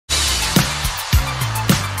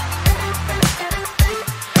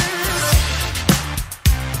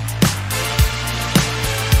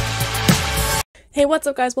Hey, what's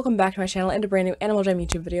up guys? Welcome back to my channel and a brand new Animal Jam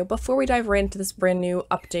YouTube video. Before we dive right into this brand new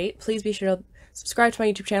update, please be sure to subscribe to my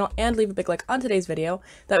YouTube channel and leave a big like on today's video.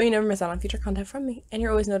 That way you never miss out on future content from me and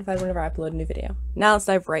you're always notified whenever I upload a new video. Now let's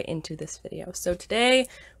dive right into this video. So today,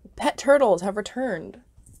 pet turtles have returned.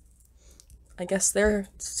 I guess they're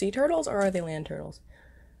sea turtles or are they land turtles?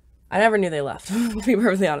 I never knew they left, to be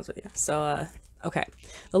perfectly honest with you. So, okay.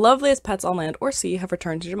 The loveliest pets on land or sea have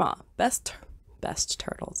returned to Jamaa. Best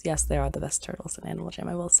turtles. Yes, they are the best turtles in Animal Jam,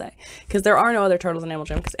 I will say. Because there are no other turtles in Animal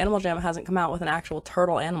Jam, because Animal Jam hasn't come out with an actual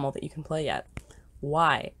turtle animal that you can play yet.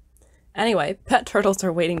 Why? Anyway, pet turtles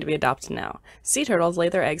are waiting to be adopted now. Sea turtles lay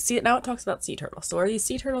their eggs. See, now it talks about sea turtles. So are these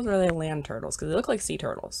sea turtles or are they land turtles? Because they look like sea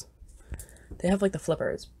turtles. They have like the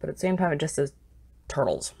flippers, but at the same time it just says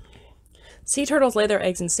turtles. Sea turtles lay their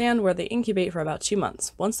eggs in sand where they incubate for about 2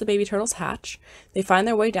 months. Once the baby turtles hatch, they find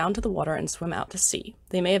their way down to the water and swim out to sea.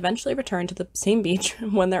 They may eventually return to the same beach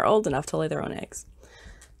when they're old enough to lay their own eggs.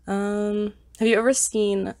 Have you ever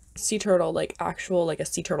seen sea turtle, like actual, like a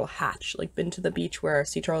sea turtle hatch? Like been to the beach where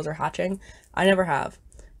sea turtles are hatching? I never have,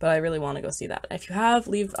 but I really want to go see that. If you have,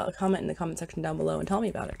 leave a comment in the comment section down below and tell me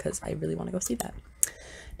about it, because I really want to go see that.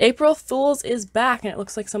 April Fool's is back, and it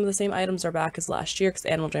looks like some of the same items are back as last year, because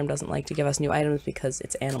Animal Jam doesn't like to give us new items because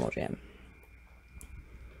it's Animal Jam.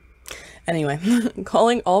 Anyway,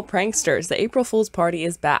 calling all pranksters. The April Fool's party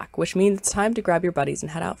is back, which means it's time to grab your buddies and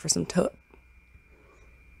head out for some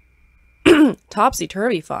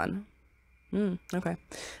topsy-turvy fun. Okay.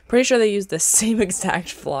 Pretty sure they used the same exact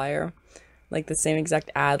flyer, like the same exact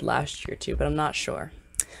ad last year too, but I'm not sure.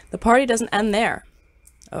 The party doesn't end there.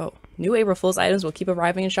 Oh, new April Fool's items will keep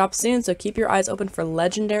arriving in shops soon, so keep your eyes open for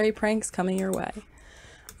legendary pranks coming your way.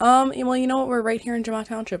 Well, you know what? We're right here in Jamaa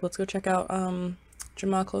Township. Let's go check out,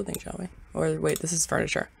 Jamaa clothing, shall we? Or, wait, this is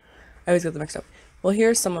furniture. I always get them mixed up. Well,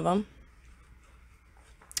 here's some of them.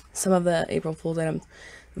 Some of the April Fool's items.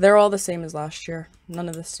 They're all the same as last year. None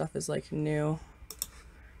of this stuff is, like, new.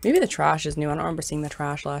 Maybe the trash is new. I don't remember seeing the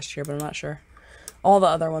trash last year, but I'm not sure. All the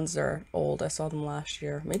other ones are old. I saw them last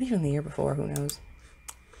year. Maybe even the year before. Who knows?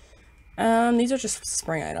 These are just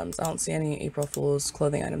spring items. I don't see any April Fool's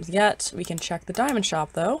clothing items yet. We can check the diamond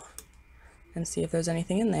shop, though, and see if there's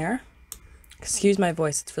anything in there. Excuse my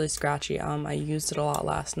voice. It's really scratchy. I used it a lot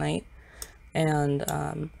last night, and,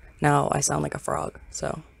 now I sound like a frog,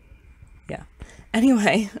 so, yeah.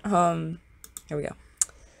 Anyway, here we go.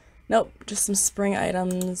 Nope, just some spring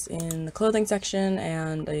items in the clothing section,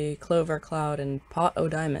 and a clover cloud and pot o'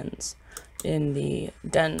 diamonds in the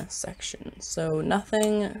den section. So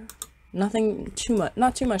nothing too much,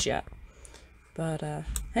 not too much yet. But,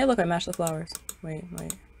 hey, look, I matched the flowers. Wait.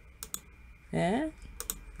 Yeah?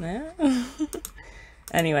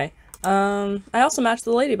 Anyway, I also matched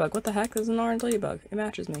the ladybug. What the heck? There's an orange ladybug. It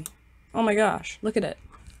matches me. Oh my gosh, look at it.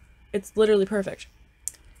 It's literally perfect.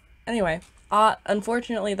 Anyway,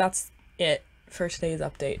 unfortunately, that's it for today's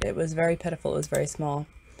update. It was very pitiful. It was very small.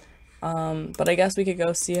 But I guess we could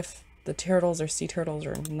go see if the turtles are sea turtles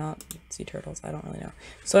or not sea turtles. I don't really know.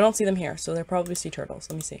 So I don't see them here, so they're probably sea turtles.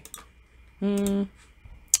 Let me see.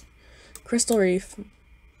 Crystal Reef.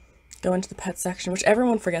 Go into the pet section, which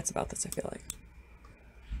everyone forgets about this, I feel like.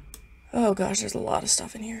 Oh gosh, there's a lot of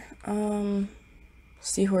stuff in here.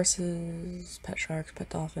 Seahorses, pet sharks, pet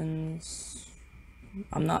dolphins.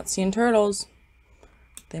 I'm not seeing turtles.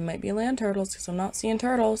 They might be land turtles, because I'm not seeing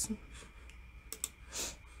turtles.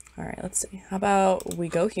 Alright, let's see. How about we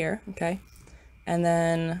go here, okay? And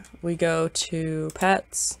then we go to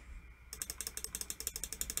pets.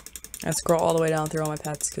 And scroll all the way down through all my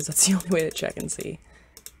pets, because that's the only way to check and see.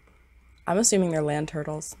 I'm assuming they're land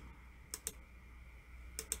turtles.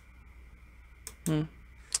 If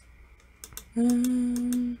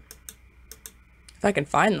I can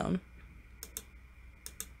find them.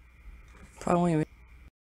 Probably.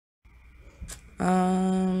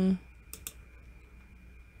 There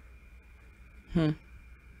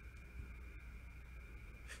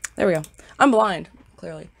we go. I'm blind,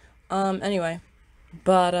 clearly. Anyway.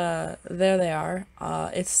 But, there they are.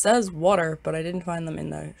 It says water, but I didn't find them in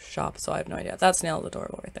the shop, so I have no idea. That snail is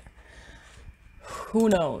adorable right there. Who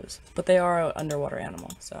knows? But they are an underwater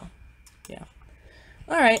animal, so, yeah.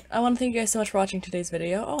 Alright, I want to thank you guys so much for watching today's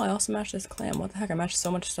video. Oh, I also matched this clam. What the heck? I matched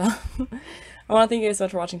so much stuff. I want to thank you guys so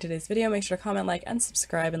much for watching today's video. Make sure to comment, like, and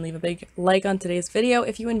subscribe, and leave a big like on today's video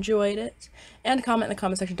if you enjoyed it. And comment in the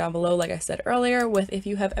comment section down below, like I said earlier, with if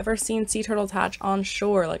you have ever seen sea turtles hatch on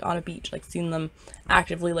shore, like on a beach, like seen them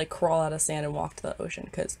actively, like, crawl out of sand and walk to the ocean,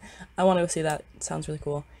 because I want to go see that. It sounds really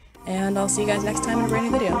cool. And I'll see you guys next time in a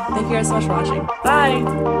brand new video. Thank you guys so much for watching. Bye!